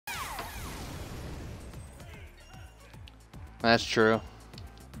That's true.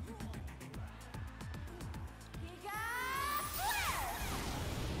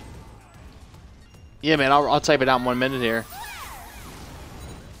 Yeah, man, I'll type it out in 1 minute here.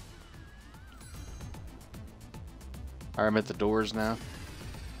 Alright, I'm at the doors now.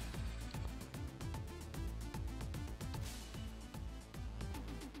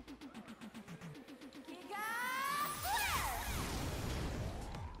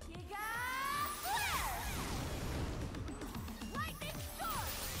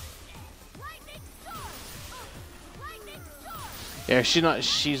 Yeah,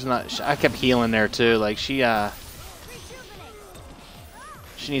 she's not, I kept healing there too. Like, she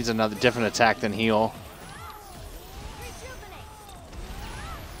needs another different attack than heal.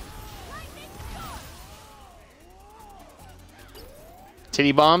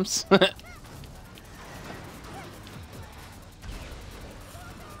 Titty bombs?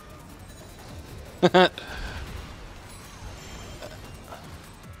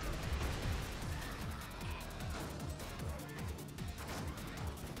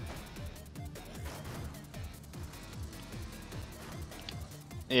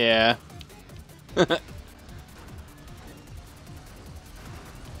 Yeah.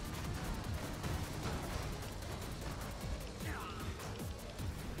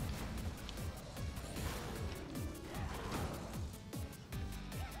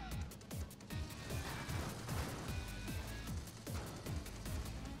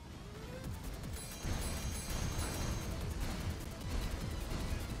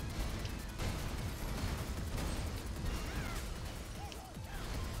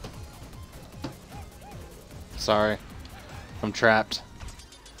 Sorry. I'm trapped.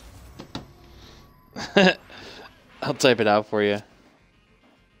 I'll type it out for you.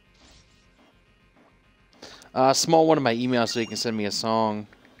 Small one of my emails so you can send me a song.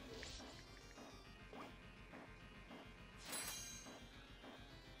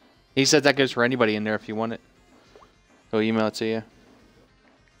 He said that goes for anybody in there if you want it. He'll email it to you.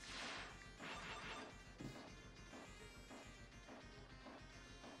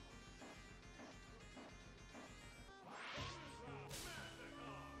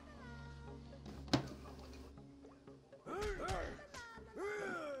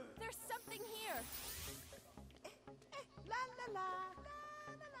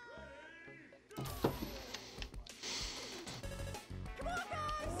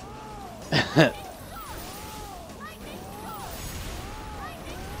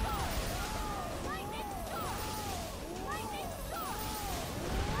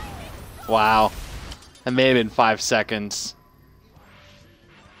 Wow. That may have been 5 seconds.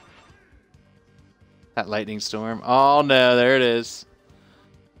 That lightning storm. Oh no, there it is.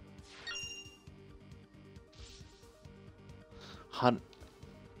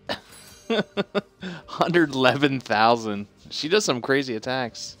 111,000. She does some crazy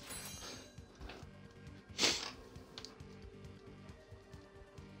attacks.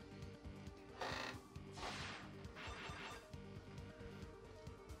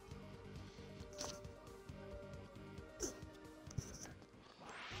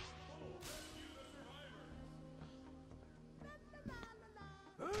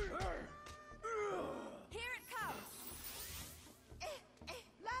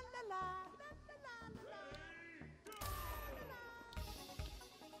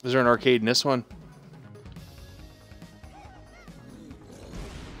 Is there an arcade in this one?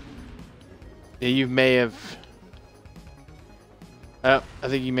 Yeah, you may have... Oh, I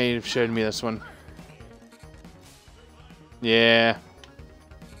think you may have showed me this one. Yeah.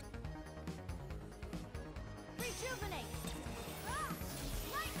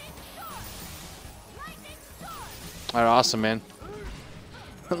 Alright, awesome, man.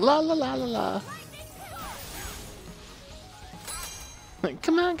 La la la la la.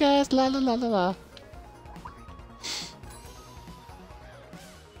 Come on, guys. La la la la la.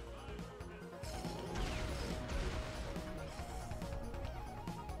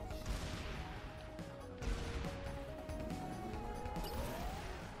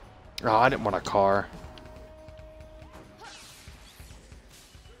 Oh, I didn't want a car.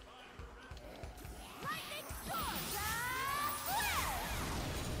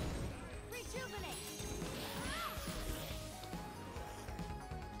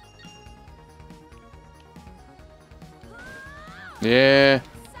 Yeah.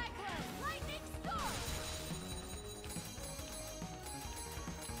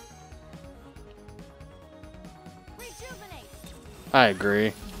 I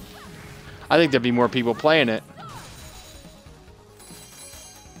agree. I think there'd be more people playing it.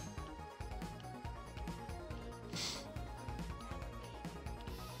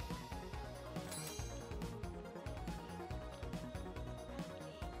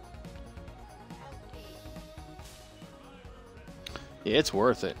 Yeah, it's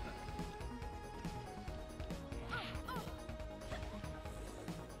worth it.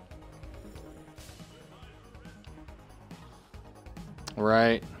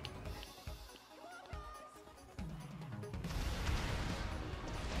 Right.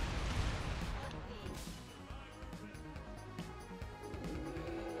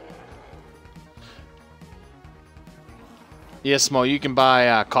 Yeah, Small, you can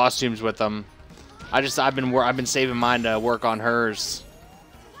buy costumes with them. I've been saving mine to work on hers.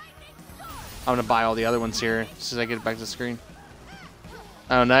 I'm gonna buy all the other ones here as soon as I get it back to the screen.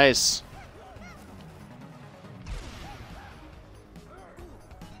 Oh, nice.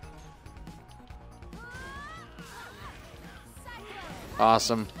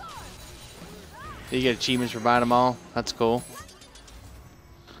 Awesome. You get achievements for buying them all. That's cool.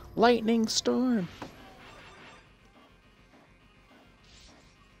 Lightning storm.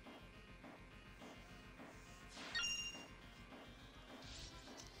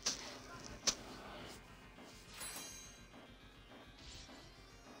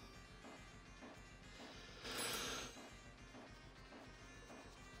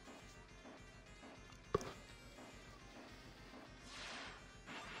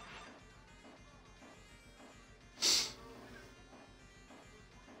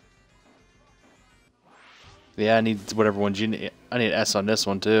 Yeah, I need whatever ones you need. I need S on this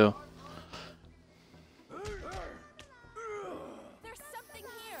one too. There's something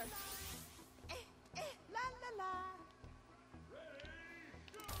here. La la la.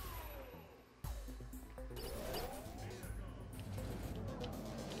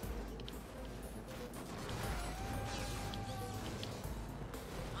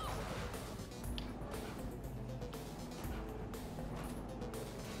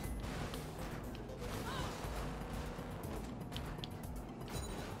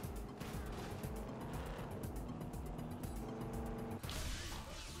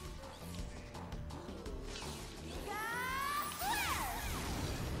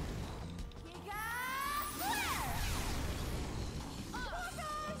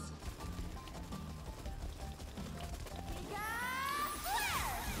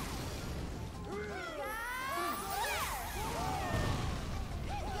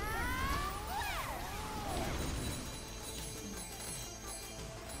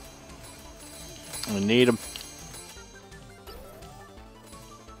 I need them.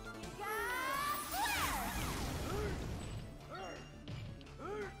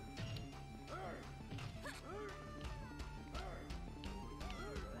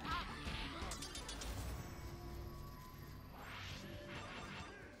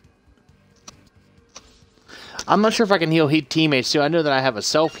 I'm not sure if I can heal teammates too. I know that I have a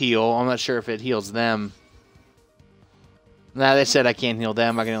self heal. I'm not sure if it heals them. Nah, they said I can't heal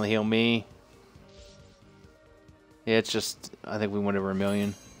them. I can only heal me. Yeah, it's just, I think we went over 1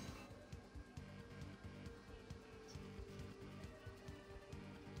 million.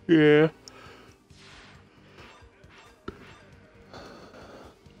 Yeah.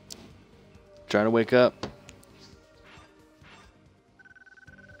 Trying to wake up.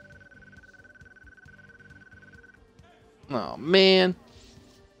 Oh, man.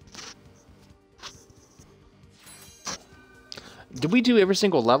 Did we do every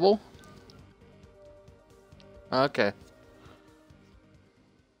single level? Okay.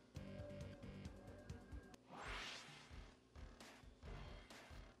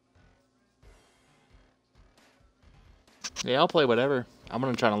 Yeah, I'll play whatever. I'm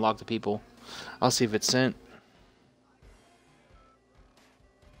gonna try to unlock the people. I'll see if it's sent.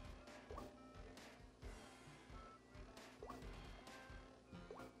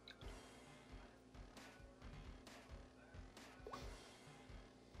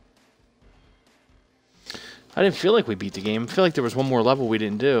 I didn't feel like we beat the game. I feel like there was one more level we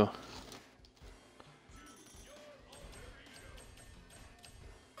didn't do.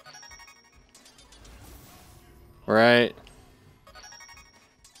 Right.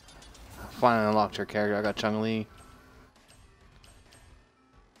 Finally unlocked her character. I got Chung-Li.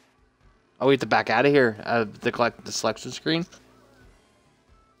 Oh, we have to back out of here. The selection screen.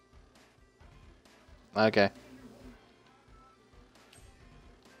 Okay.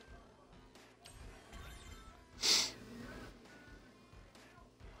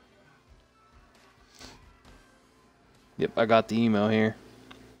 Yep, I got the email here.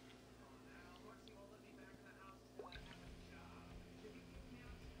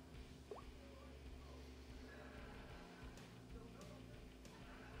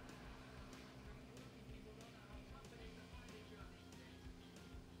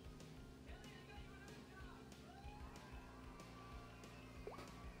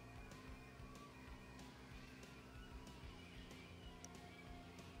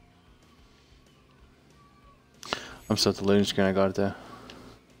 I'm so the loon screen I got it though.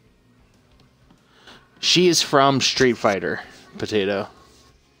 She is from Street Fighter, Potato.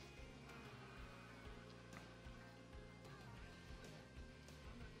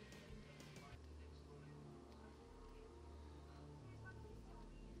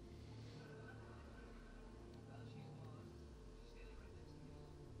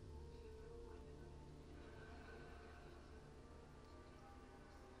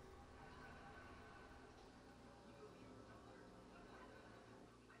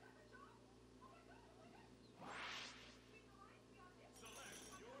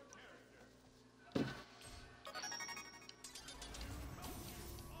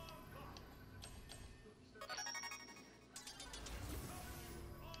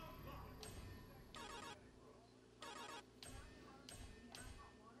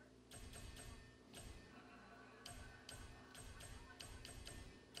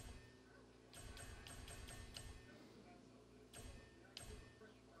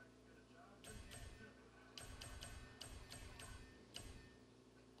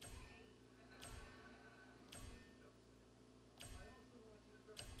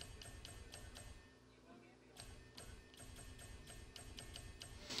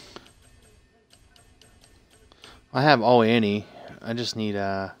 I have all Annie. I just need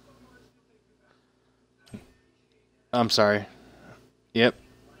I'm sorry. Yep.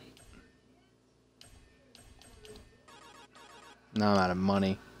 Now I'm out of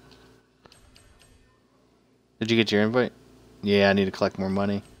money. Did you get your invite? Yeah, I need to collect more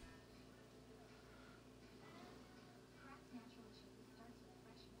money.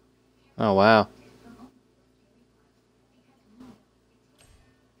 Oh, wow.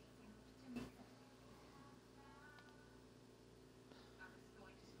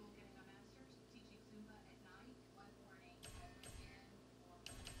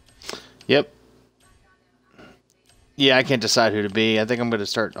 Yep. Yeah, I can't decide who to be. I think I'm going to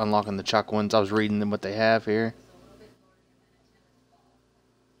start unlocking the Chuck ones. I was reading them what they have here.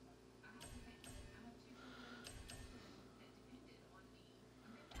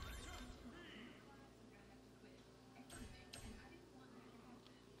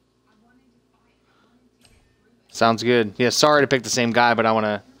 Sounds good. Yeah, sorry to pick the same guy, but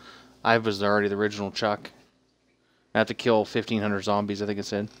I was already the original Chuck. I have to kill 1,500 zombies, I think it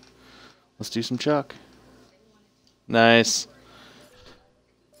said. Let's do some Chuck. Nice.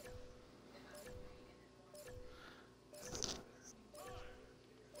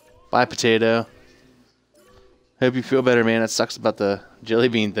 Bye, Potato. Hope you feel better, man. That sucks about the jelly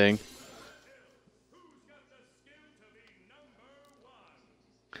bean thing.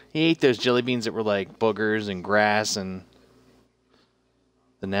 He ate those jelly beans that were like boogers and grass and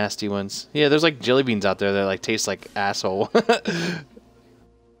the nasty ones. Yeah, there's like jelly beans out there that like taste like asshole.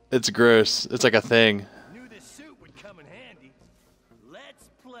 It's gross. It's like a thing. Knew this suit would come in handy. Let's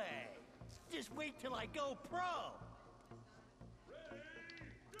play. Just wait till I go pro.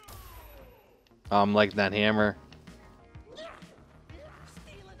 I'm like that hammer.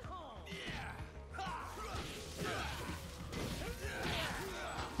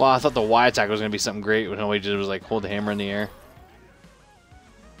 Well, I thought the Y attack was going to be something great when all he did was like hold the hammer in the air.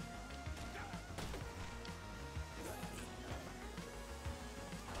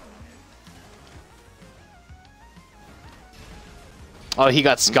 Oh, he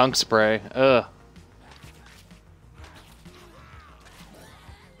got skunk spray. Ugh.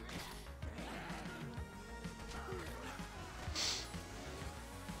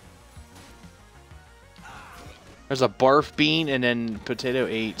 There's a barf bean and then Potato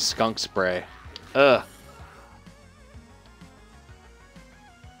ate skunk spray. Ugh.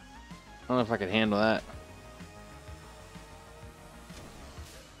 I don't know if I could handle that.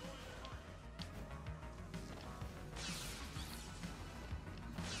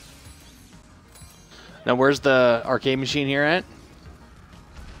 Now, where's the arcade machine here at?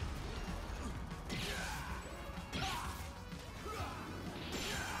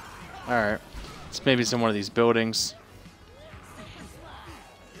 Alright. It's maybe some one of these buildings.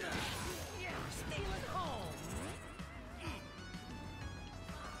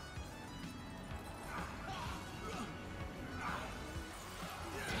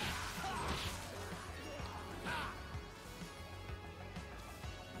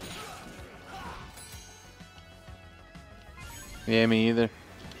 Yeah, me either.